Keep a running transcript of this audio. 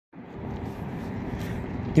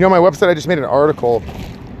You know, my website, I just made an article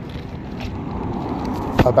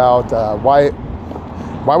about why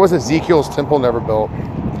was Ezekiel's temple never built?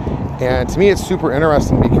 And to me, it's super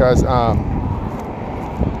interesting because I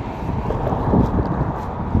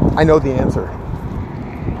know the answer.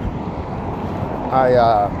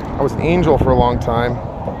 I was an angel for a long time,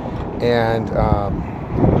 and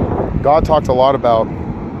God talked a lot about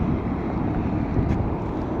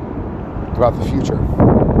the future.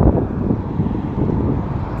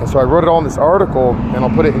 And so I wrote it all in this article, and I'll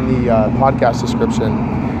put it in the podcast description.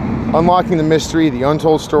 Unlocking the mystery, the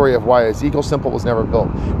untold story of why Ezekiel's temple was never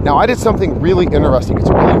built. Now, I did something really interesting. It's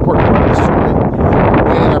a really important part of the story.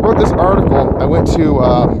 When I wrote this article, I went to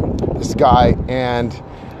this guy, and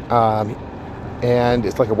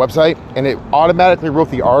it's like a website, and it automatically wrote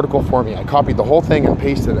the article for me. I copied the whole thing and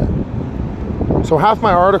pasted it. So half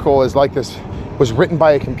my article is like this, was written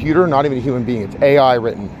by a computer, not even a human being. It's AI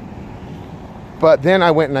written. But then I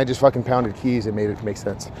went and I just fucking pounded keys and made it make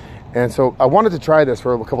sense. And so I wanted to try this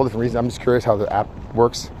for a couple different reasons. I'm just curious how the app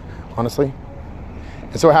works, honestly.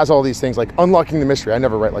 And so it has all these things like unlocking the mystery. I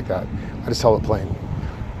never write like that. I just tell it plain.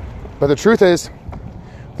 But the truth is,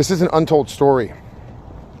 this is an untold story.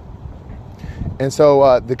 And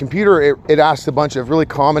so the computer, it asks a bunch of really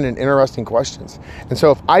common and interesting questions. And so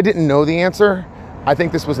if I didn't know the answer, I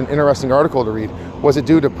think this was an interesting article to read. Was it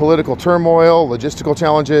due to political turmoil, logistical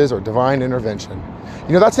challenges, or divine intervention?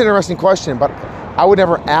 You know, that's an interesting question, but I would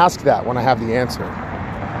never ask that when I have the answer.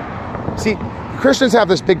 See, Christians have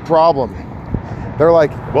this big problem. They're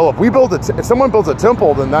like, well, if someone builds a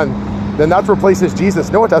temple, then that replaces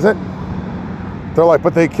Jesus. No, it doesn't. They're like,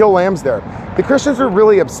 but they kill lambs there. The Christians are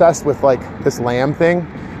really obsessed with like this lamb thing.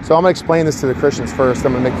 So I'm gonna explain this to the Christians first.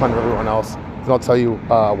 I'm gonna make fun of everyone else, and I'll tell you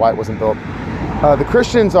why it wasn't built. The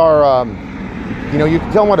Christians are, you know, you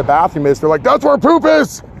can tell them what a bathroom is. They're like, that's where poop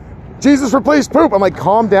is. Jesus replaced poop. I'm like,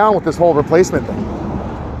 calm down with this whole replacement thing.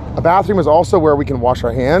 A bathroom is also where we can wash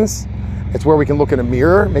our hands. It's where we can look in a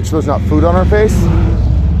mirror, make sure there's not food on our face.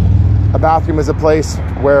 A bathroom is a place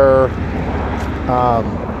where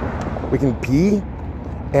we can pee.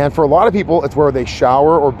 And for a lot of people, it's where they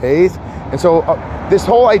shower or bathe. And so this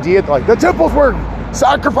whole idea that like the temple's where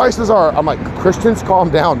sacrifices are. I'm like, Christians, calm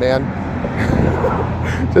down, man.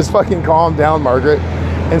 Just fucking calm down, Margaret.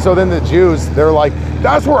 And so then the Jews, they're like,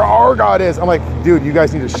 that's where our God is. I'm like, dude, you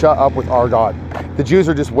guys need to shut up with our God. The Jews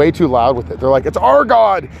are just way too loud with it. They're like, it's our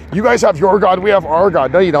God. You guys have your God. We have our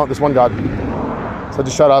God. No, you don't. There's one God. So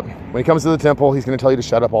just shut up. When he comes to the temple, he's going to tell you to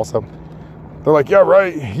shut up also. They're like, yeah,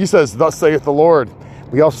 right. He says, thus saith the Lord.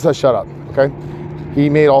 He also says, shut up. Okay. He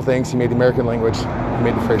made all things. He made the American language. He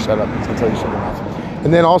made the phrase shut up. He's going to tell you to shut your mouth.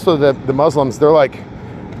 And then also the Muslims, they're like,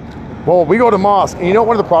 well, we go to mosque. And you know what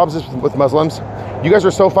one of the problems is with Muslims? You guys are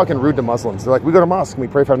so fucking rude to Muslims. They're like, we go to mosque and we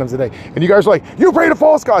pray 5 times a day. And you guys are like, you pray to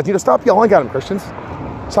false gods. You know, stop yelling at them, Christians.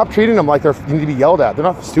 Stop treating them like you need to be yelled at. They're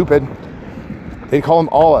not stupid. They call him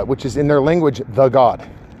Allah, which is in their language, the God.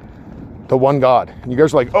 The one God. And you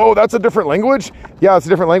guys are like, oh, that's a different language? Yeah, it's a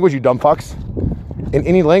different language, you dumb fucks. In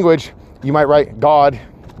any language, you might write God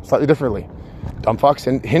slightly differently. Dumb fucks.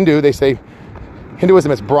 In Hindu, they say,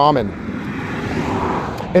 Hinduism is Brahmin.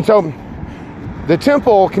 And so the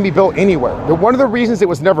temple can be built anywhere. One of the reasons it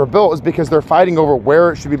was never built is because they're fighting over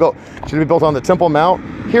where it should be built. Should it be built on the Temple Mount?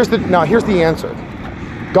 Here's the answer.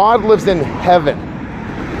 God lives in heaven.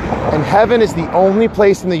 And heaven is the only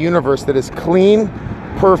place in the universe that is clean,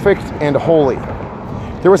 perfect, and holy.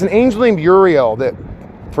 There was an angel named Uriel that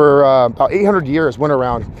for about 800 years went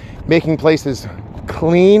around making places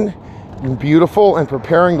clean and beautiful and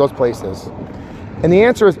preparing those places. And the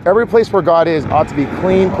answer is every place where God is ought to be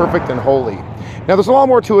clean, perfect, and holy. Now, there's a lot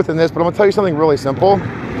more to it than this, but I'm going to tell you something really simple.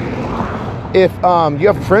 If you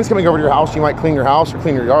have friends coming over to your house, you might clean your house or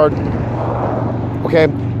clean your yard. Okay?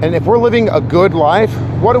 And if we're living a good life,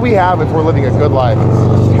 what do we have if we're living a good life?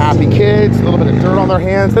 Happy kids, a little bit of dirt on their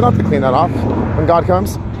hands. They don't have to clean that off when God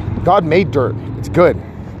comes. God made dirt. It's good.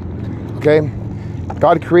 Okay?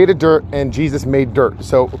 God created dirt and Jesus made dirt.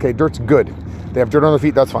 So, okay, dirt's good. They have dirt on their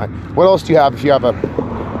feet, that's fine. What else do you have if you have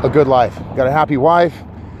a good life? You got a happy wife.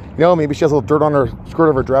 You know, maybe she has a little dirt on her skirt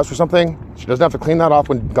of her dress or something. She doesn't have to clean that off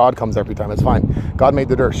when God comes every time. It's fine. God made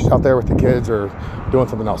the dirt. She's out there with the kids or doing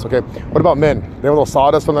something else, okay? What about men? They have a little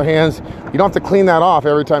sawdust on their hands. You don't have to clean that off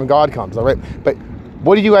every time God comes, all right? But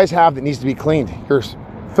what do you guys have that needs to be cleaned? Here's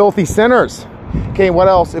filthy sinners. Okay, what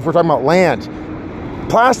else if we're talking about land?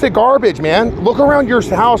 Plastic garbage, man. Look around your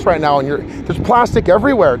house right now and there's plastic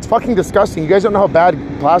everywhere. It's fucking disgusting. You guys don't know how bad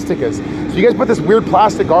plastic is. So you guys put this weird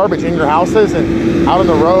plastic garbage in your houses and out on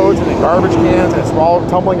the roads and in garbage cans and it's all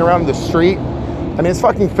tumbling around in the street. I mean, it's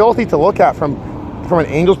fucking filthy to look at from from an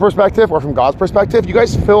angel's perspective or from God's perspective, you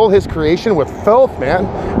guys fill his creation with filth, man.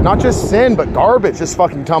 Not just sin, but garbage just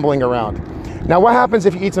fucking tumbling around. Now, what happens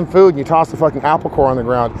if you eat some food and you toss the fucking apple core on the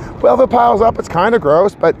ground? Well, if it piles up, it's kind of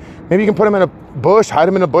gross, but maybe you can put them in a bush, hide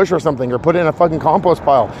them in a bush or something, or put it in a fucking compost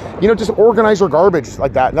pile. You know, just organize your garbage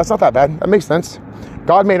like that. And that's not that bad. That makes sense.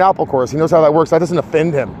 God made apple cores. He knows how that works. That doesn't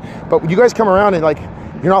offend him. But you guys come around and like,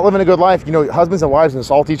 you're not living a good life. You know, husbands and wives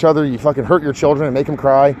insult each other. You fucking hurt your children and make them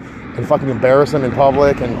cry and fucking embarrass them in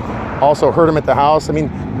public and also hurt them at the house. I mean,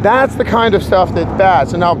 that's the kind of stuff that's bad.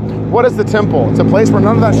 So now, what is the temple? It's a place where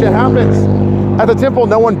none of that shit happens. At the temple,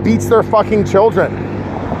 no one beats their fucking children.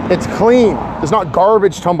 It's clean. There's not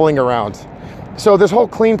garbage tumbling around. So this whole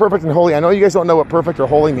clean, perfect, and holy, I know you guys don't know what perfect or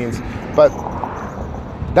holy means, but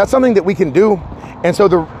that's something that we can do. And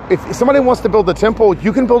so if somebody wants to build a temple,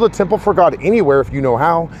 you can build a temple for God anywhere if you know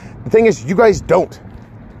how. The thing is, you guys don't.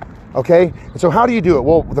 Okay? And so how do you do it?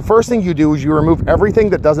 Well, the first thing you do is you remove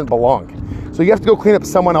everything that doesn't belong. So you have to go clean up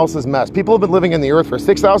someone else's mess. People have been living in the earth for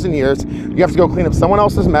 6,000 years. You have to go clean up someone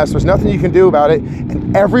else's mess. There's nothing you can do about it.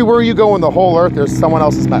 And everywhere you go in the whole earth, there's someone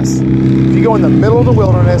else's mess. If you go in the middle of the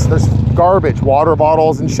wilderness, there's garbage, water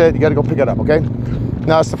bottles and shit. You got to go pick it up, okay?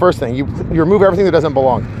 Now, that's the first thing. You remove everything that doesn't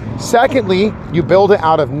belong. Secondly, you build it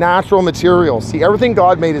out of natural materials. See, everything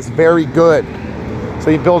God made is very good. So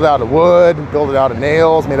you build it out of wood, build it out of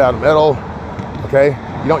nails, made out of metal, okay?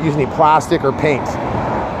 You don't use any plastic or paint.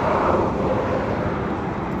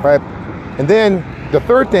 Right? And then the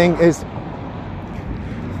third thing is,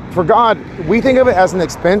 for God, we think of it as an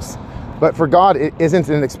expense, but for God, it isn't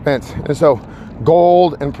an expense. And so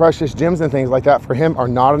gold and precious gems and things like that for him are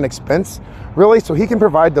not an expense, really. So he can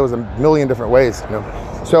provide those a million different ways, you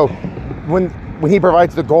know. So when he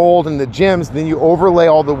provides the gold and the gems, then you overlay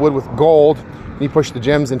all the wood with gold and you push the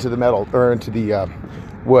gems into the metal or into the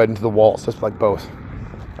wood, into the walls, just like both.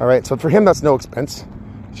 All right. So for him, that's no expense.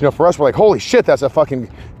 You know, for us, we're like, holy shit, that's a fucking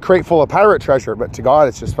crate full of pirate treasure. But to God,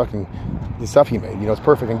 it's just fucking the stuff he made. You know, it's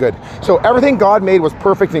perfect and good. So everything God made was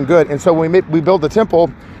perfect and good. And so when we build the temple,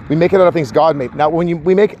 we make it out of things God made. Now, when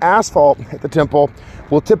we make asphalt at the temple,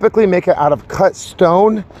 we'll typically make it out of cut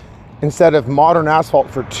stone instead of modern asphalt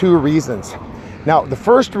for two reasons. Now, the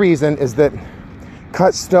first reason is that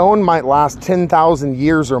cut stone might last 10,000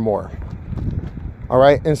 years or more. All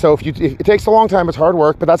right. And so if it takes a long time, it's hard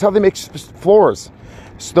work, but that's how they make floors.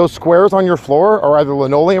 So those squares on your floor are either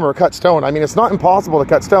linoleum or cut stone. I mean, it's not impossible to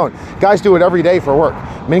cut stone. Guys do it every day for work.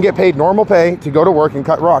 Men get paid normal pay to go to work and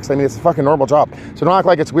cut rocks. I mean, it's a fucking normal job. So don't act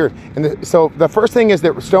like it's weird. And so the first thing is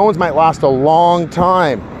that stones might last a long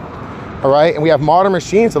time. All right. And we have modern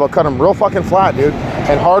machines that'll cut them real fucking flat, dude.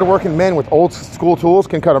 And hard-working men with old school tools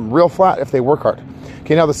can cut them real flat if they work hard.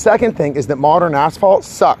 Okay. Now, the second thing is that modern asphalt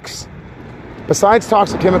sucks. Besides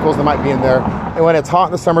toxic chemicals that might be in there, and when it's hot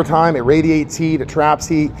in the summertime, it radiates heat, it traps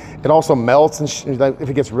heat, it also melts and if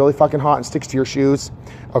it gets really fucking hot and sticks to your shoes.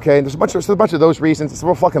 Okay, and there's a bunch of those reasons. It's a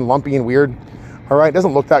little fucking lumpy and weird. All right, it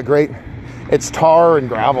doesn't look that great. It's tar and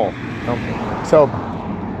gravel. So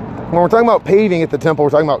when we're talking about paving at the temple,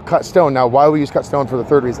 we're talking about cut stone. Now, why we use cut stone? For the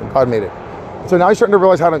third reason, God made it. So now you're starting to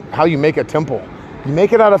realize how you make a temple. You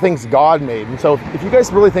make it out of things God made. And so if you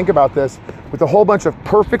guys really think about this, with a whole bunch of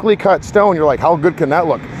perfectly cut stone, you're like, how good can that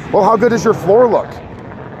look? Well, how good does your floor look?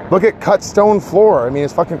 Look at cut stone floor. I mean,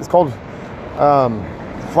 it's called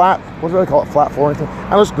flat, what do they call it? Flat flooring?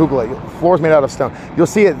 I'll just Google it. Floors made out of stone. You'll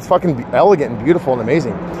see it's fucking elegant and beautiful and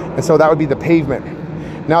amazing. And so that would be the pavement.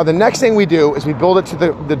 Now, the next thing we do is we build it to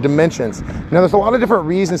the dimensions. Now, there's a lot of different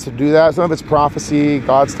reasons to do that. Some of it's prophecy,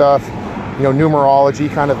 God stuff, you know,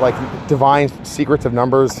 numerology, kind of like divine secrets of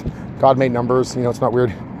numbers. God made numbers. You know, it's not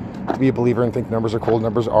weird to be a believer and think numbers are cool.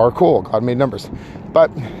 Numbers are cool. God made numbers. But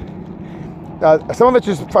some of it's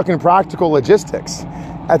just fucking practical logistics.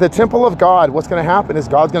 At the temple of God, what's going to happen is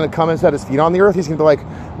God's going to come and set his feet on the earth. He's going to be like,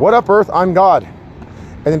 what up, earth? I'm God.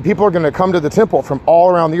 And then people are going to come to the temple from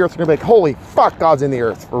all around the earth. They're going to be like, holy fuck, God's in the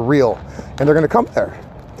earth for real. And they're going to come there.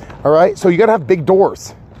 All right. So you got to have big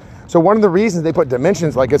doors. So one of the reasons they put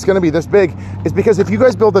dimensions, like it's going to be this big, is because if you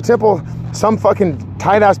guys build the temple, some fucking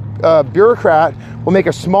tight-ass bureaucrat will make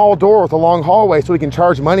a small door with a long hallway so he can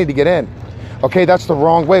charge money to get in. Okay, that's the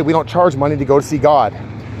wrong way. We don't charge money to go to see God.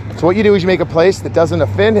 So what you do is you make a place that doesn't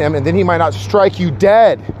offend him, and then he might not strike you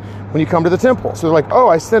dead when you come to the temple. So they're like, oh,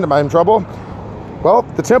 I sinned. Am I in trouble? Well,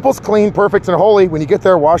 the temple's clean, perfect, and holy. When you get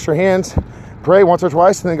there, wash your hands, pray once or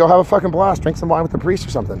twice, and then go have a fucking blast. Drink some wine with the priest or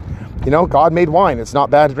something. You know, God made wine. It's not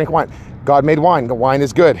bad to drink wine. God made wine. The wine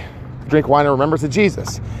is good. Drink wine in remembrance of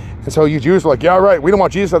Jesus. And so you Jews are like, yeah, right, we don't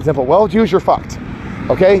want Jesus at the temple. Well, Jews, you're fucked.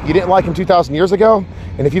 Okay? You didn't like him 2,000 years ago.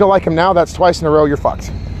 And if you don't like him now, that's twice in a row you're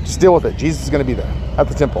fucked. Just deal with it. Jesus is going to be there at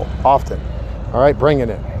the temple often. All right, bringing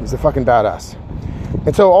it. He's a fucking badass.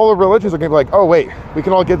 And so all the religions are gonna be like, oh wait, we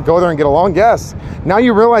can all go there and get along? Yes. Now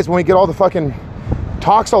you realize when we get all the fucking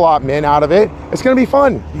tax allotment out of it, it's gonna be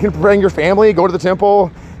fun. You can bring your family, go to the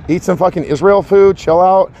temple, eat some fucking Israel food, chill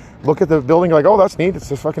out, look at the building, you're like, oh, that's neat, it's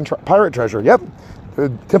a fucking pirate treasure. Yep, the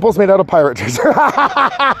temple's made out of pirate treasure.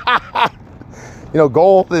 You know,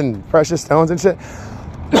 gold and precious stones and shit.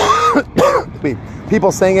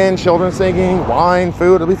 People singing, children singing, wine,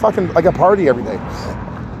 food, it'll be fucking like a party every day.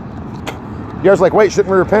 You guys are like, wait,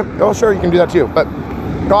 shouldn't we repent? Oh, sure, you can do that too. But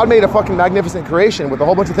God made a fucking magnificent creation with a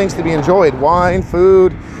whole bunch of things to be enjoyed. Wine,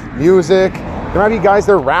 food, music. There might be guys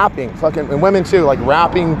there rapping, fucking, and women too, like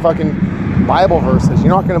rapping fucking Bible verses. You're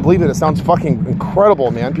not going to believe it. It sounds fucking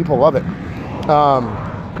incredible, man. People love it.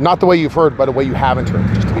 Not the way you've heard, but the way you haven't heard,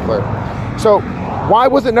 just to be clear. So why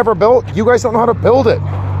was it never built? You guys don't know how to build it.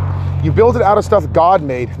 You build it out of stuff God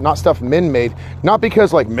made, not stuff men made. Not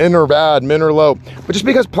because like men are bad, men are low, but just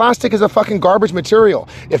because plastic is a fucking garbage material.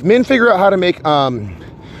 If men figure out how to make,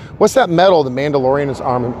 what's that metal the Mandalorian's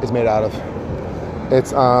arm is made out of?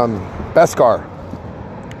 It's Beskar.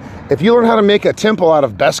 If you learn how to make a temple out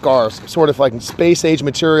of Beskar, sort of like space age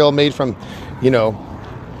material made from, you know,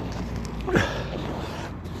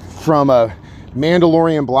 from a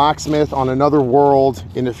Mandalorian blacksmith on another world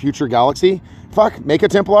in a future galaxy, fuck, make a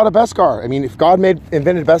temple out of Beskar. I mean, if God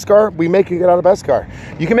invented Beskar, we make it out of Beskar.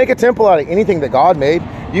 You can make a temple out of anything that God made.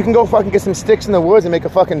 You can go fucking get some sticks in the woods and make a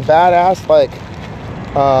fucking badass, like,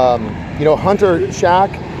 you know, hunter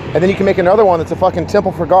shack. And then you can make another one that's a fucking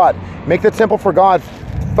temple for God. Make the temple for God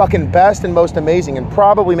fucking best and most amazing, and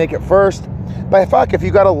probably make it first. But fuck, if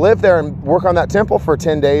you got to live there and work on that temple for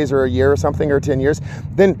 10 days or a year or something, or 10 years,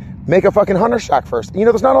 then make a fucking hunter shack first. You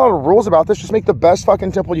know, there's not a lot of rules about this. Just make the best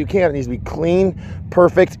fucking temple you can. It needs to be clean,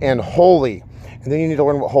 perfect, and holy. And then you need to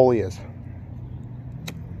learn what holy is.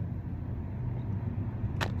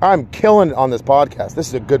 I'm killing it on this podcast. This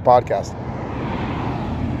is a good podcast.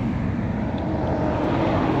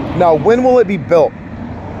 Now, when will it be built?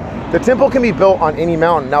 The temple can be built on any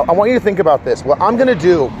mountain. Now, I want you to think about this. What I'm going to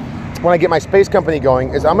do when I get my space company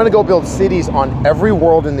going is I'm going to go build cities on every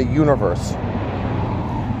world in the universe.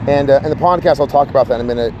 And in the podcast, I'll talk about that in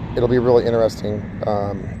a minute. It'll be a really interesting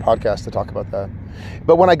podcast to talk about that.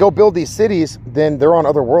 But when I go build these cities, then they're on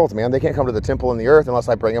other worlds, man. They can't come to the temple in the earth unless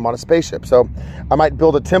I bring them on a spaceship. So I might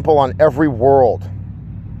build a temple on every world.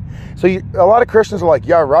 So a lot of Christians are like,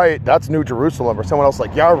 yeah, right, that's New Jerusalem. Or someone else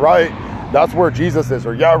like, yeah, right, that's where Jesus is.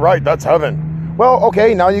 Or yeah, right, that's heaven. Well,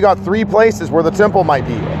 okay, now you got 3 places where the temple might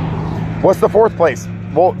be. What's the 4th place?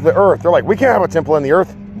 Well, the earth. They're like, we can't have a temple in the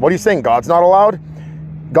earth. What are you saying? God's not allowed?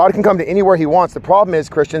 God can come to anywhere he wants. The problem is,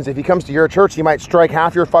 Christians, if he comes to your church, he might strike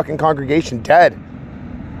half your fucking congregation dead.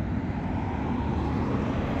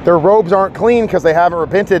 Their robes aren't clean because they haven't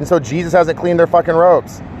repented, and so Jesus hasn't cleaned their fucking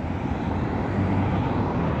robes.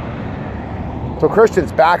 So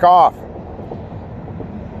Christians, back off.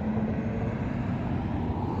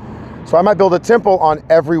 So I might build a temple on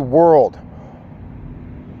every world.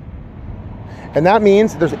 And that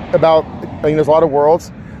means there's there's a lot of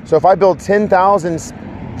worlds. So if I build 10,000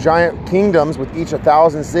 giant kingdoms with each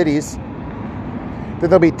 1,000 cities, then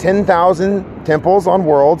there'll be 10,000 temples on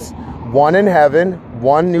worlds, 1 in heaven,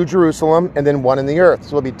 1 New Jerusalem, and then 1 in the earth.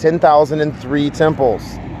 So it'll be 10,003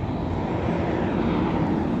 temples.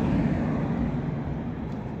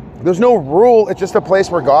 There's no rule. It's just a place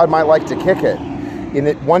where God might like to kick it. In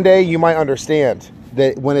it, one day you might understand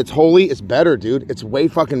that when it's holy, it's better, dude. It's way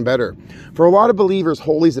fucking better. For a lot of believers,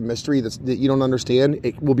 holy is a mystery that you don't understand.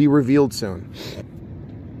 It will be revealed soon.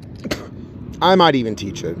 I might even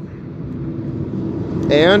teach it.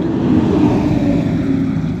 And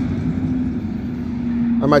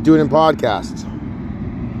I might do it in podcasts.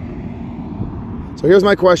 So here's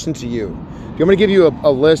my question to you. Do you want me to give you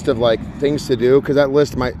a list of like things to do? Because that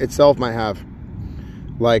list itself might have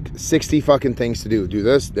like 60 fucking things to do. Do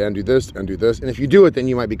this, then do this, and do this. And if you do it, then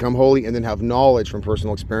you might become holy and then have knowledge from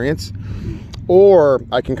personal experience. Or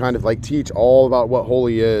I can kind of like teach all about what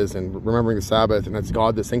holy is and remembering the Sabbath, and it's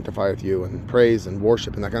God that sanctifieth you, and praise and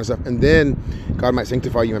worship and that kind of stuff. And then God might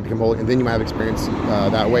sanctify you and become holy, and then you might have experience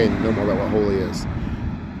that way and know more about what holy is.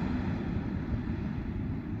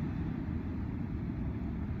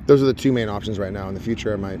 Those are the 2 main options right now. In the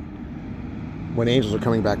future, I might, when angels are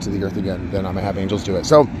coming back to the earth again, then I might have angels do it.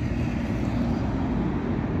 So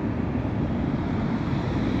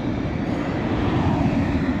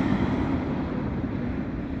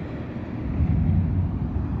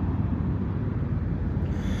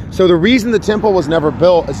the reason the temple was never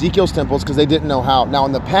built, Ezekiel's temple, is because they didn't know how. Now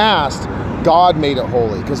in the past, God made it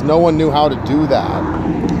holy because no one knew how to do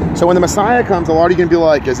that. So when the Messiah comes, a lot of you are going to be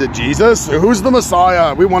like, is it Jesus? Who's the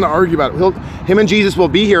Messiah? We want to argue about it. Him and Jesus will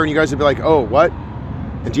be here, and you guys will be like, oh, what?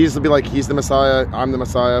 And Jesus will be like, he's the Messiah, I'm the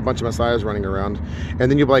Messiah, a bunch of Messiahs running around.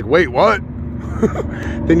 And then you'll be like, wait, what?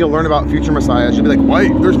 Then you'll learn about future Messiahs. You'll be like,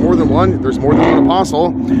 wait, there's more than one. There's more than one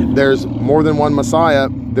apostle. There's more than one Messiah.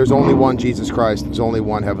 There's only one Jesus Christ. There's only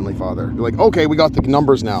one Heavenly Father. You're like, okay, we got the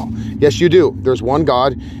numbers now. Yes, you do. There's one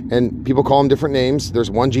God, and people call him different names.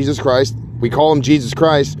 There's one Jesus Christ. We call him Jesus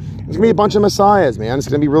Christ. There's going to be a bunch of Messiahs, man. It's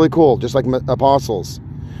going to be really cool, just like apostles.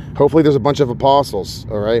 Hopefully there's a bunch of apostles,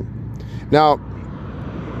 all right? Now,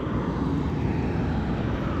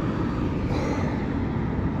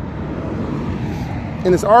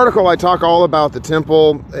 in this article, I talk all about the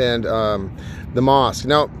temple and the mosque.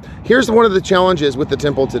 Now, here's one of the challenges with the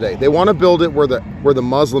temple today. They want to build it where the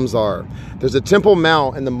Muslims are. There's a Temple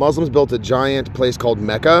Mount, and the Muslims built a giant place called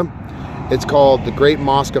Mecca. It's called the Great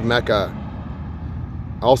Mosque of Mecca,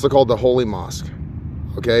 also called the Holy Mosque.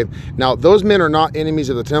 Okay, now those men are not enemies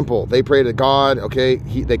of the temple. They pray to God. Okay,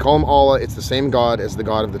 they call him Allah. It's the same God as the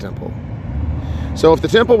God of the temple. So if the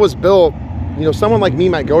temple was built, you know, someone like me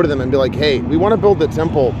might go to them and be like, hey, we want to build the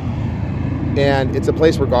temple and it's a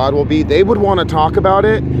place where God will be. They would want to talk about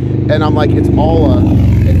it. And I'm like, it's Allah.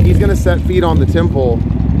 And he's going to set feet on the temple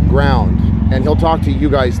ground. And he'll talk to you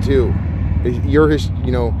guys too. You're his,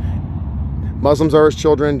 you know, Muslims are his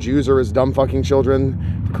children. Jews are his dumb fucking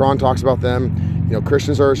children. The Quran talks about them. You know,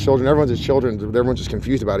 Christians are his children. Everyone's his children. Everyone's just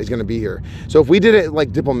confused about it. He's going to be here. So if we did it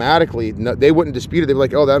like diplomatically, they wouldn't dispute it. They'd be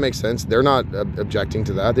like, oh, that makes sense. They're not objecting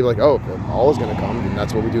to that. They'd be like, oh, Allah's going to come, and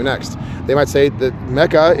that's what we do next. They might say that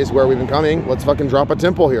Mecca is where we've been coming. Let's fucking drop a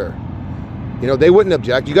temple here. You know, they wouldn't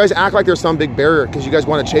object. You guys act like there's some big barrier because you guys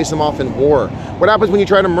want to chase them off in war. What happens when you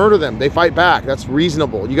try to murder them? They fight back. That's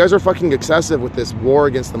reasonable. You guys are fucking excessive with this war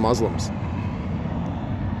against the Muslims.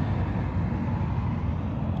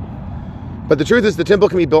 But the truth is, the temple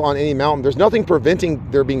can be built on any mountain. There's nothing preventing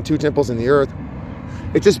there being two temples in the earth.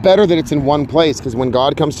 It's just better that it's in one place, because when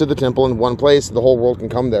God comes to the temple in one place, the whole world can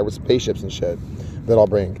come there with spaceships and shit that I'll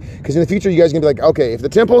bring. Because in the future, you guys are going to be like, okay, if the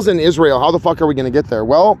temple's in Israel, how the fuck are we going to get there?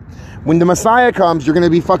 Well, when the Messiah comes, you're going to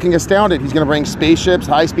be fucking astounded. He's going to bring spaceships,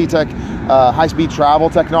 high-speed travel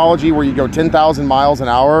technology where you go 10,000 miles an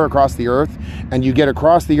hour across the earth, and you get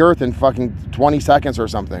across the earth in fucking 20 seconds or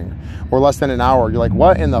something, or less than an hour. You're like,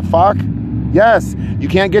 what in the fuck? Yes, you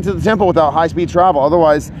can't get to the temple without high-speed travel.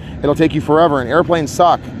 Otherwise, it'll take you forever, and airplanes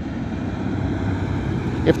suck.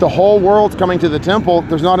 If the whole world's coming to the temple,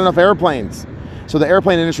 there's not enough airplanes. So the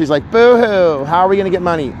airplane industry's like, boo-hoo, how are we going to get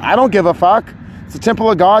money? I don't give a fuck. It's the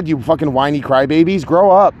temple of God, you fucking whiny crybabies.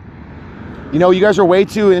 Grow up. You know, you guys are way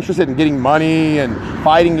too interested in getting money and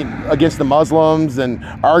fighting against the Muslims and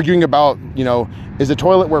arguing about, you know, is the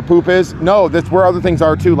toilet where poop is? No, that's where other things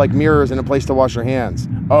are too, like mirrors and a place to wash your hands.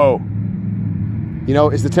 Oh. You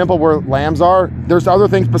know, is the temple where lambs are? There's other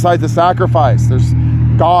things besides the sacrifice. There's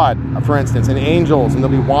God, for instance, and angels, and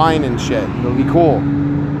there'll be wine and shit. It'll be cool.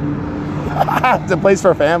 It's a place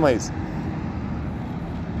for families.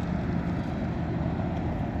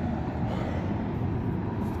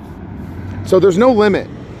 So there's no limit.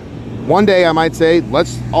 One day I might say,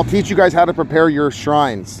 I'll teach you guys how to prepare your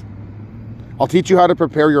shrines. I'll teach you how to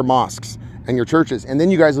prepare your mosques and your churches. And then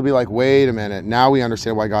you guys will be like, wait a minute, now we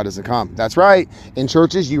understand why God doesn't come. That's right. In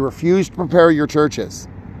churches, you refuse to prepare your churches.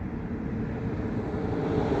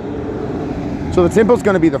 So the temple's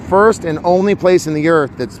going to be the first and only place in the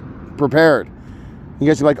earth that's prepared. You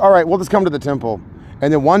guys are like, all right, we'll just come to the temple.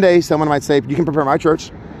 And then one day someone might say, you can prepare my church.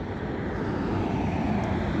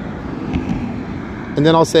 And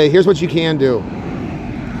then I'll say, here's what you can do.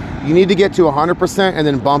 You need to get to 100% and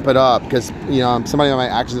then bump it up, because, you know, somebody might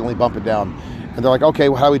accidentally bump it down. And they're like, okay,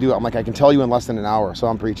 well, how do we do it? I'm like, I can tell you in less than an hour. So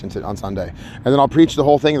I'm preaching on Sunday. And then I'll preach the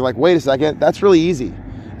whole thing. They're like, wait a second, that's really easy.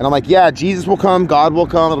 And I'm like, yeah, Jesus will come, God will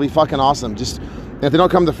come. It'll be fucking awesome. Just, if they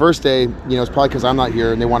don't come the first day, you know, it's probably because I'm not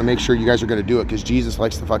here and they want to make sure you guys are going to do it, because Jesus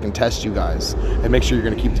likes to fucking test you guys and make sure you're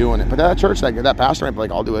going to keep doing it. But that church, that pastor might be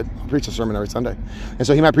like, I'll do it. I'll preach a sermon every Sunday. And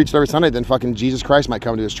so he might preach it every Sunday, then fucking Jesus Christ might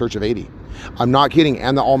come to his church of 80. I'm not kidding.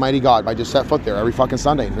 And the Almighty God might just set foot there every fucking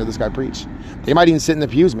Sunday and hear this guy preach. They might even sit in the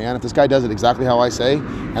pews, man. If this guy does it exactly how I say,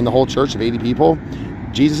 and the whole church of 80 people,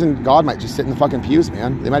 Jesus and God might just sit in the fucking pews,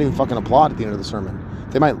 man. They might even fucking applaud at the end of the sermon.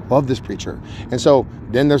 They might love this preacher. And so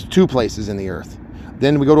then there's two places in the earth.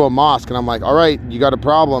 Then we go to a mosque, and I'm like, all right, you got a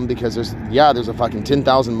problem, because there's a fucking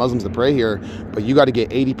 10,000 Muslims that pray here, but you got to get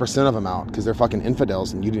 80% of them out because they're fucking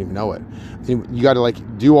infidels and you didn't even know it. You got to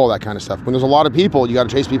like do all that kind of stuff. When there's a lot of people, you got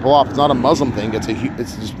to chase people off. It's not a Muslim thing. It's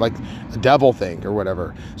just like a devil thing or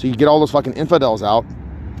whatever. So you get all those fucking infidels out.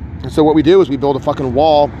 And so what we do is we build a fucking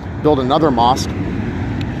wall, build another mosque,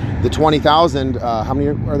 the 20,000, how many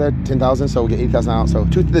are there? 10,000, so we get 8,000 out. So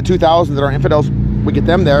the 2,000 that are infidels, we get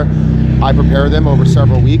them there. I prepare them over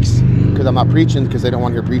several weeks because I'm not preaching, because they don't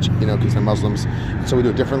want to hear preaching, you know, because they're Muslims. So we do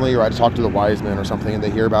it differently, or I talk to the wise men or something and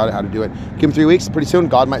they hear about it, how to do it. Give them 3 weeks. Pretty soon,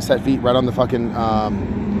 God might set feet right on the fucking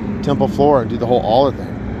temple floor and do the whole Allah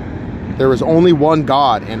thing. There is only one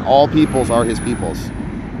God, and all peoples are his peoples.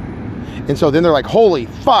 And so then they're like, holy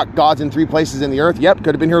fuck, God's in 3 places in the earth. Yep,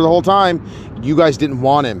 could have been here the whole time. You guys didn't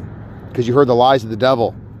want him because you heard the lies of the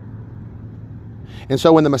devil. And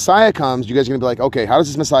so when the Messiah comes, you guys are going to be like, okay, how does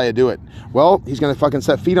this Messiah do it? Well, he's going to fucking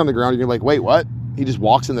set feet on the ground. And you're like, wait, what? He just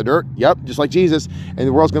walks in the dirt? Yep, just like Jesus. And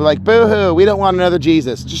the world's going to be like, boo-hoo, we don't want another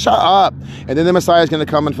Jesus. Just shut up. And then the Messiah is going to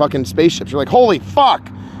come in fucking spaceships. You're like, holy fuck,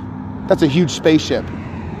 that's a huge spaceship.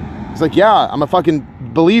 He's like, yeah, I'm a fucking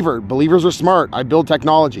believer. Believers are smart. I build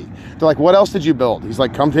technology. They're like, what else did you build? He's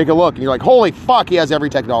like, come take a look. And you're like, holy fuck, he has every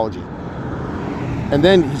technology. And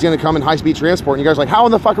then he's going to come in high-speed transport. And you guys are like, how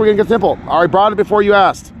in the fuck are we going to get the temple? I already brought it before you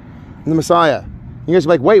asked. I'm the Messiah. And you guys are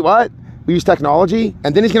like, wait, what? We use technology?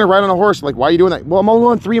 And then he's going to ride on a horse. Like, why are you doing that? Well, I'm only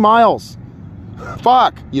going 3 miles.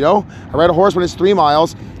 Fuck, you know? I ride a horse when it's 3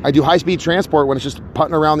 miles. I do high-speed transport when it's just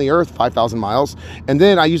putting around the earth 5,000 miles. And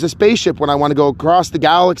then I use a spaceship when I want to go across the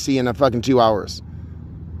galaxy in a fucking 2 hours.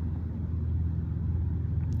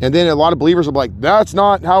 And then a lot of believers will be like, that's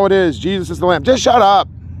not how it is. Jesus is the Lamb. Just shut up.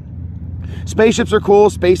 Spaceships are cool.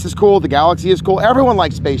 Space is cool. The galaxy is cool. Everyone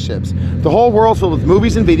likes spaceships. The whole world's filled with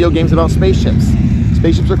movies and video games about spaceships.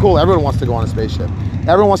 Spaceships are cool. Everyone wants to go on a spaceship.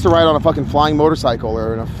 Everyone wants to ride on a fucking flying motorcycle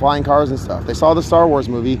or in a flying cars and stuff. They saw the Star Wars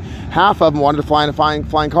movie. Half of them wanted to fly in a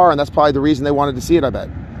flying car, and that's probably the reason they wanted to see it, I bet.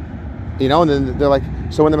 You know, and then they're like,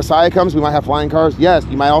 so when the Messiah comes, we might have flying cars. Yes,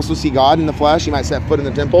 you might also see God in the flesh. You might set foot in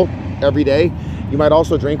the temple every day. You might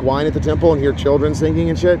also drink wine at the temple and hear children singing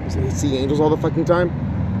and shit. You see angels all the fucking time.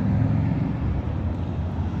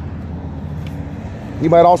 You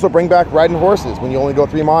might also bring back riding horses when you only go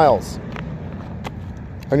 3 miles.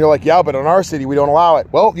 And you're like, yeah, but in our city, we don't allow it.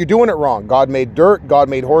 Well, you're doing it wrong. God made dirt, God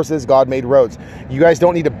made horses, God made roads. You guys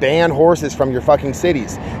don't need to ban horses from your fucking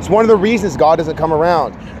cities. It's one of the reasons God doesn't come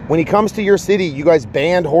around. When he comes to your city, you guys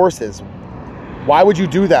banned horses. Why would you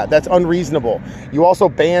do that? That's unreasonable. You also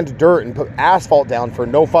banned dirt and put asphalt down for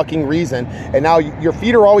no fucking reason. And now your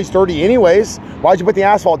feet are always dirty anyways. Why'd you put the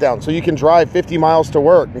asphalt down? So you can drive 50 miles to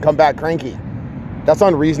work and come back cranky. That's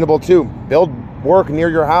unreasonable too. Build work near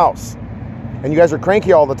your house. And you guys are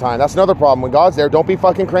cranky all the time. That's another problem. When God's there, don't be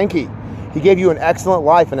fucking cranky. He gave you an excellent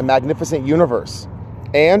life in a magnificent universe.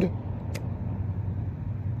 And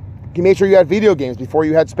he made sure you had video games before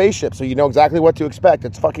you had spaceships, so you know exactly what to expect.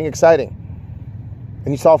 It's fucking exciting.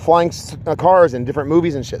 And you saw flying cars in different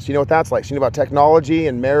movies and shit, so you know what that's like. So you know about technology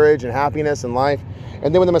and marriage and happiness and life.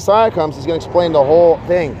 And then when the Messiah comes, he's going to explain the whole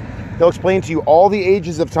thing. He'll explain to you all the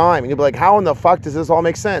ages of time. And you'll be like, how in the fuck does this all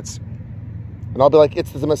make sense? And I'll be like,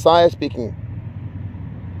 it's the Messiah speaking.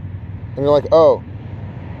 And you're like, oh.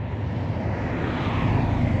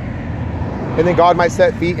 And then God might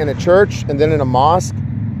set feet in a church and then in a mosque.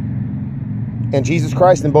 And Jesus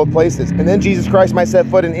Christ in both places. And then Jesus Christ might set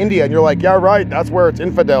foot in India. And you're like, yeah, right, that's where it's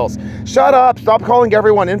infidels. Shut up. Stop calling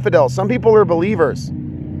everyone infidels. Some people are believers.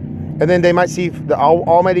 And then they might see the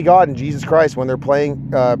Almighty God and Jesus Christ when they're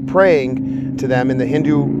praying to them in the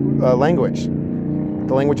Hindu language.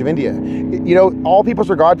 The language of India. You know, all peoples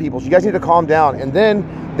are God peoples. You guys need to calm down. And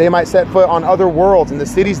then they might set foot on other worlds in the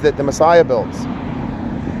cities that the Messiah builds.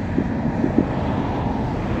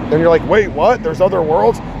 Then you're like, wait, what? There's other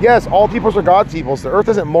worlds? Yes, all peoples are God peoples. The earth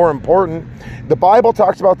isn't more important. The Bible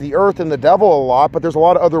talks about the earth and the devil a lot, but there's a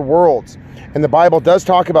lot of other worlds. And the Bible does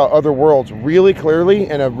talk about other worlds really clearly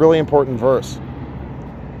in a really important verse.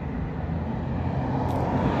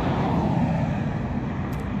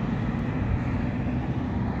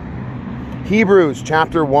 Hebrews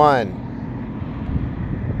chapter 1.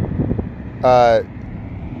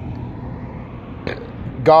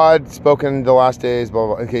 God spoken in the last days, blah,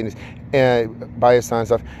 blah, blah, okay, by his son and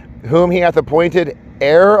stuff, whom he hath appointed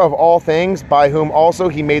heir of all things, by whom also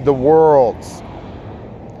he made the worlds.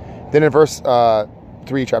 Then in verse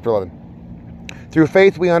 3, chapter 11. Through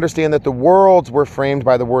faith we understand that the worlds were framed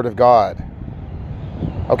by the word of God.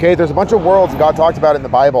 Okay, there's a bunch of worlds God talked about in the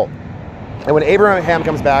Bible. And when Abraham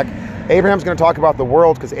comes back, Abraham's going to talk about the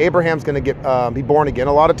world because Abraham's going to be born again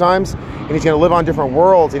a lot of times. And he's going to live on different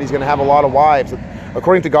worlds and he's going to have a lot of wives.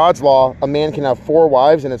 According to God's law, a man can have 4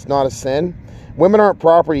 wives and it's not a sin. Women aren't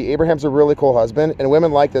property. Abraham's a really cool husband. And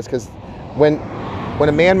women like this because when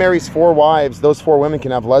a man marries 4 wives, those 4 women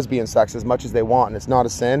can have lesbian sex as much as they want. And it's not a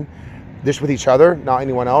sin. Just with each other, not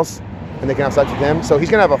anyone else. and they can have sex with him. So he's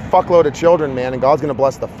going to have a fuckload of children, man, and God's going to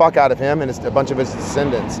bless the fuck out of him and a bunch of his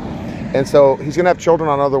descendants. And so he's going to have children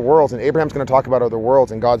on other worlds, and Abraham's going to talk about other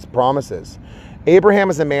worlds and God's promises. Abraham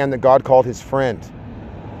is a man that God called his friend.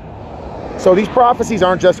 So these prophecies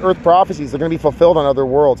aren't just earth prophecies. They're going to be fulfilled on other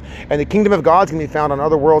worlds. And the kingdom of God's going to be found on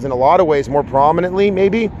other worlds in a lot of ways, more prominently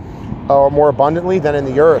maybe, or more abundantly than in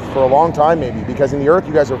the earth for a long time maybe. Because in the earth,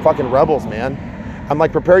 you guys are fucking rebels, man. I'm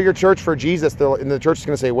like, prepare your church for Jesus. And the church is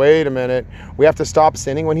going to say, wait a minute, we have to stop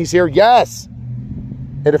sinning when he's here? Yes!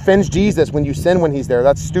 It offends Jesus when you sin when he's there.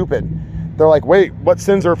 That's stupid. They're like, wait, what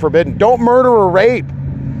sins are forbidden? Don't murder or rape.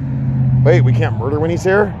 Wait, we can't murder when he's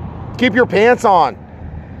here? Keep your pants on.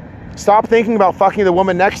 Stop thinking about fucking the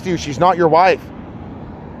woman next to you. She's not your wife.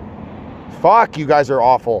 Fuck, you guys are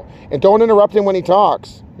awful. And don't interrupt him when he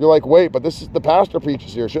talks. You're like, wait, but this is the pastor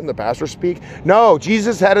preaches here. Shouldn't the pastor speak? No,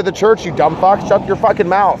 Jesus is head of the church, you dumb fuck. Shut your fucking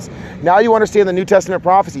mouths. Now you understand the New Testament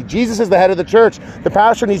prophecy. Jesus is the head of the church. The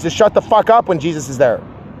pastor needs to shut the fuck up when Jesus is there.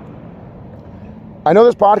 I know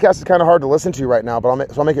this podcast is kind of hard to listen to right now, but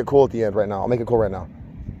I'll make it cool at the end right now. I'll make it cool right now.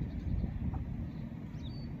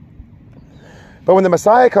 But when the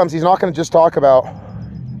Messiah comes, he's not going to just talk about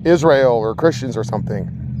Israel or Christians or something.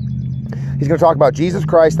 He's going to talk about Jesus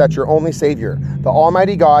Christ, that's your only Savior. The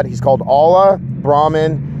Almighty God, he's called Allah,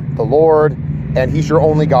 Brahman, the Lord, and he's your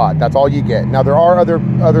only God. That's all you get. Now, there are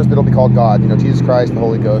others that'll be called God. You know, Jesus Christ, the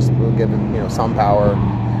Holy Ghost will give him, you know, some power.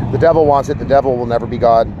 The devil wants it. The devil will never be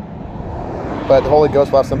God. But the Holy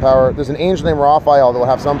Ghost will have some power. There's an angel named Raphael that will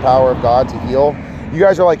have some power of God to heal. You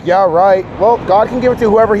guys are like, yeah, right. Well, God can give it to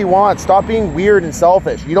whoever he wants. Stop being weird and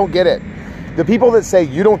selfish. You don't get it. The people that say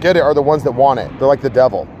you don't get it are the ones that want it. They're like the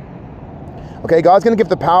devil. Okay, God's going to give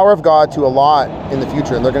the power of God to a lot in the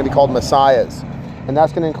future, and they're going to be called messiahs. And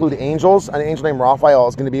that's going to include angels. An angel named Raphael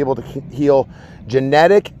is going to be able to heal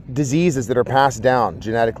genetic diseases that are passed down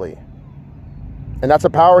genetically. And that's a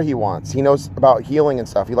power he wants. He knows about healing and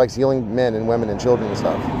stuff. He likes healing men and women and children and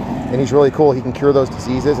stuff. And he's really cool. He can cure those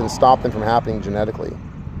diseases and stop them from happening genetically.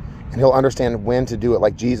 And he'll understand when to do it,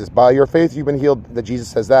 like Jesus. By your faith you've been healed, that Jesus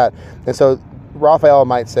says that. And so Raphael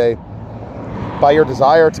might say, by your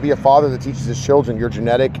desire to be a father that teaches his children, your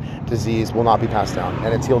genetic disease will not be passed down,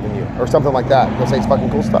 and it's healed in you. Or something like that. He'll say it's fucking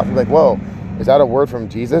cool stuff. You're like, whoa, is that a word from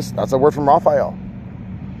Jesus? That's a word from Raphael.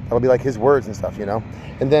 That'll be like his words and stuff, you know?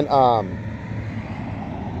 And then,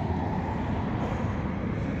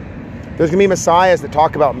 there's going to be messiahs that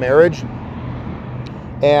talk about marriage.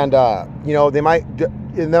 And, you know, they might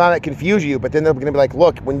confuse you, but then they're going to be like,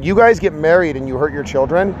 look, when you guys get married and you hurt your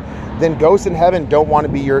children, then ghosts in heaven don't want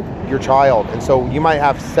to be your child. And so you might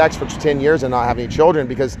have sex for 10 years and not have any children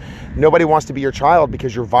because nobody wants to be your child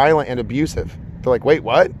because you're violent and abusive. They're like, wait,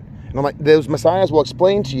 what? And I'm like, those messiahs will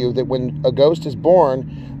explain to you that when a ghost is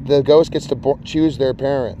born, the ghost gets to choose their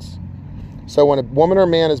parents. So when a woman or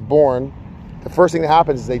man is born, the first thing that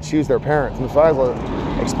happens is they choose their parents. And the messiahs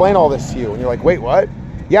will explain all this to you. And you're like, wait, what?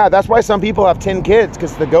 Yeah, that's why some people have 10 kids,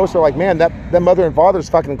 because the ghosts are like, man, that mother and father is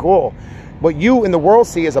fucking cool. What you in the world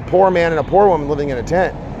see is a poor man and a poor woman living in a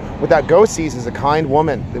tent. What that ghost sees is a kind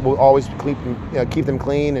woman that will always keep them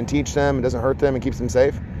clean and teach them and doesn't hurt them and keeps them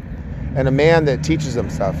safe. And a man that teaches them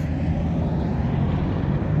stuff.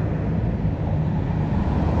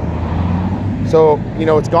 So, you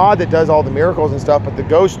know, it's God that does all the miracles and stuff, but the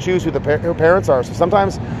ghosts choose who her parents are. So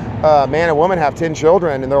sometimes a man and woman have 10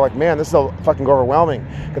 children and they're like, man, this is so fucking overwhelming.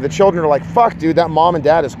 Because the children are like, fuck, dude, that mom and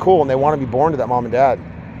dad is cool, and they want to be born to that mom and dad.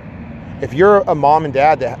 If you're a mom and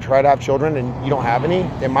dad that try to have children and you don't have any,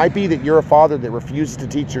 it might be that you're a father that refuses to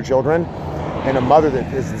teach your children and a mother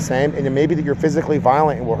that is the same, and it may be that you're physically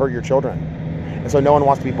violent and will hurt your children. And so no one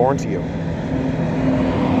wants to be born to you.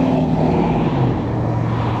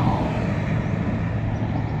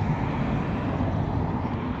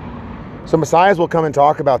 So messiahs will come and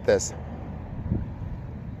talk about this.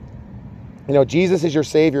 You know, Jesus is your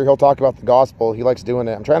Savior. He'll talk about the gospel. He likes doing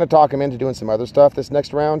it. I'm trying to talk him into doing some other stuff this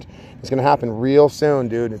next round. It's going to happen real soon,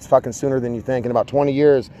 dude. It's fucking sooner than you think. In about 20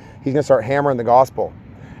 years, he's going to start hammering the gospel.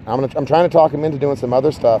 I'm trying to talk him into doing some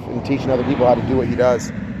other stuff and teaching other people how to do what he does.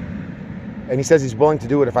 And he says he's willing to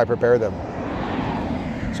do it if I prepare them.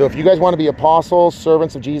 So if you guys want to be apostles,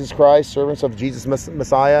 servants of Jesus Christ, servants of Jesus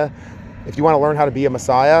Messiah, if you want to learn how to be a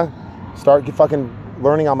Messiah, start fucking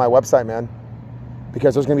learning on my website, man.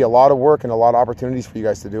 Because there's going to be a lot of work and a lot of opportunities for you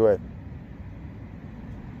guys to do it.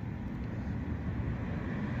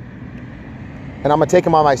 And I'm going to take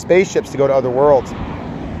them on my spaceships to go to other worlds.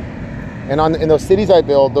 And in those cities I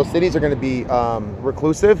build, those cities are going to be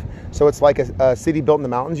reclusive. So it's like a city built in the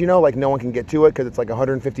mountains, you know, like no one can get to it because it's like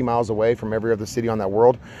 150 miles away from every other city on that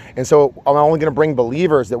world. And so I'm only going to bring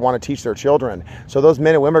believers that want to teach their children. So those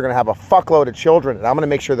men and women are going to have a fuckload of children, and I'm going to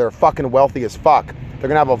make sure they're fucking wealthy as fuck. They're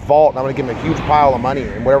going to have a vault, and I'm going to give them a huge pile of money,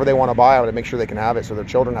 and whatever they want to buy, I'm going to make sure they can have it so their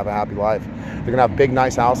children have a happy life. They're going to have big,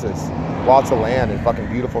 nice houses, lots of land, and fucking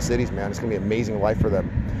beautiful cities, man. It's going to be an amazing life for them.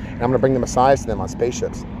 And I'm going to bring the messiahs to them on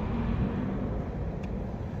spaceships.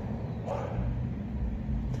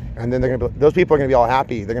 And then they're gonna be, those people are gonna be all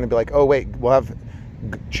happy. They're gonna be like, oh wait, we'll have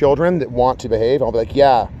children that want to behave. I'll be like,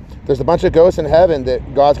 yeah, there's a bunch of ghosts in heaven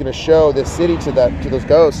that God's gonna show this city to those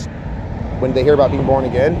ghosts when they hear about being born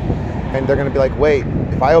again. And they're gonna be like, wait,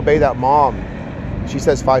 if I obey that mom, she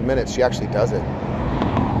says 5 minutes, she actually does it.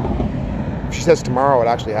 If she says tomorrow, it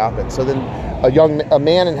actually happens. So then a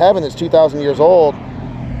man in heaven that's 2,000 years old,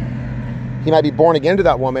 he might be born again to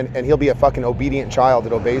that woman, and he'll be a fucking obedient child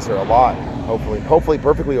that obeys her a lot, hopefully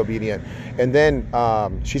perfectly obedient. And then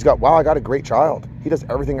she's got, wow, I got a great child. He does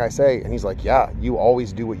everything I say. And he's like, yeah, you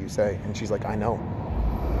always do what you say. And she's like, I know.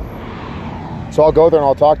 So I'll go there and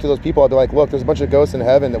I'll talk to those people. I'll be like, look, there's a bunch of ghosts in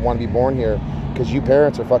heaven that want to be born here because you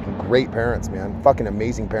parents are fucking great parents, man. Fucking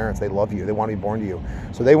amazing parents. They love you. They want to be born to you.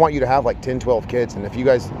 So they want you to have like 10, 12 kids. And if you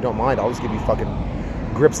guys don't mind, I'll just give you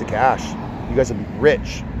fucking grips of cash. You guys will be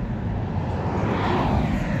rich.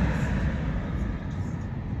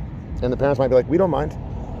 And the parents might be like, we don't mind.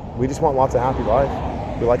 We just want lots of happy life.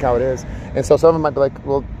 We like how it is. And so some of them might be like,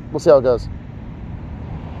 well, we'll see how it goes.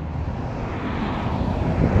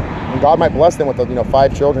 And God might bless them with,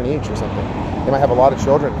 5 children each or something. They might have a lot of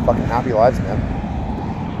children and fucking happy lives, man.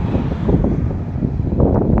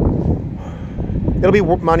 It'll be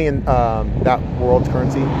money in that world's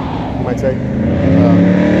currency, you might say.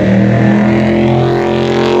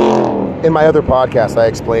 In my other podcast, I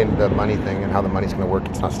explained the money thing and how the money's going to work.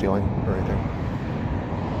 It's not stealing or anything.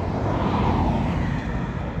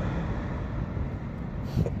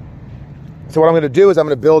 So what I'm going to do is I'm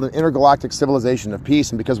going to build an intergalactic civilization of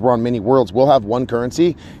peace. And because we're on many worlds, we'll have one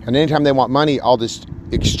currency. And anytime they want money, I'll just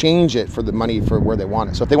exchange it for the money for where they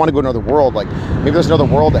want it. So if they want to go to another world, like maybe there's another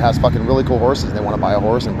world that has fucking really cool horses and they want to buy a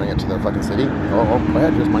horse and bring it to their fucking city. Or go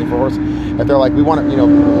ahead, here's money for a horse. If they're like, we want to,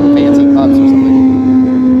 fancy huts or something.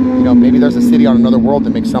 Maybe there's a city on another world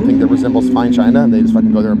that makes something that resembles fine china, and they just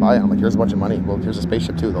fucking go there and buy it. I'm like, here's a bunch of money. Well, here's a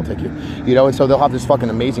spaceship too. They'll take you. And so they'll have this fucking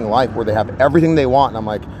amazing life where they have everything they want. And I'm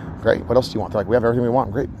like, great. What else do you want? They're like, we have everything we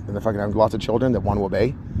want. Great. And they're fucking having lots of children that want to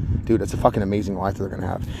obey. Dude, it's a fucking amazing life that they're going to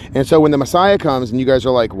have. And so when the Messiah comes and you guys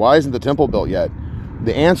are like, why isn't the temple built yet?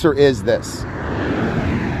 The answer is this.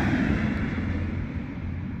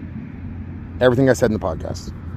 Everything I said in the podcast.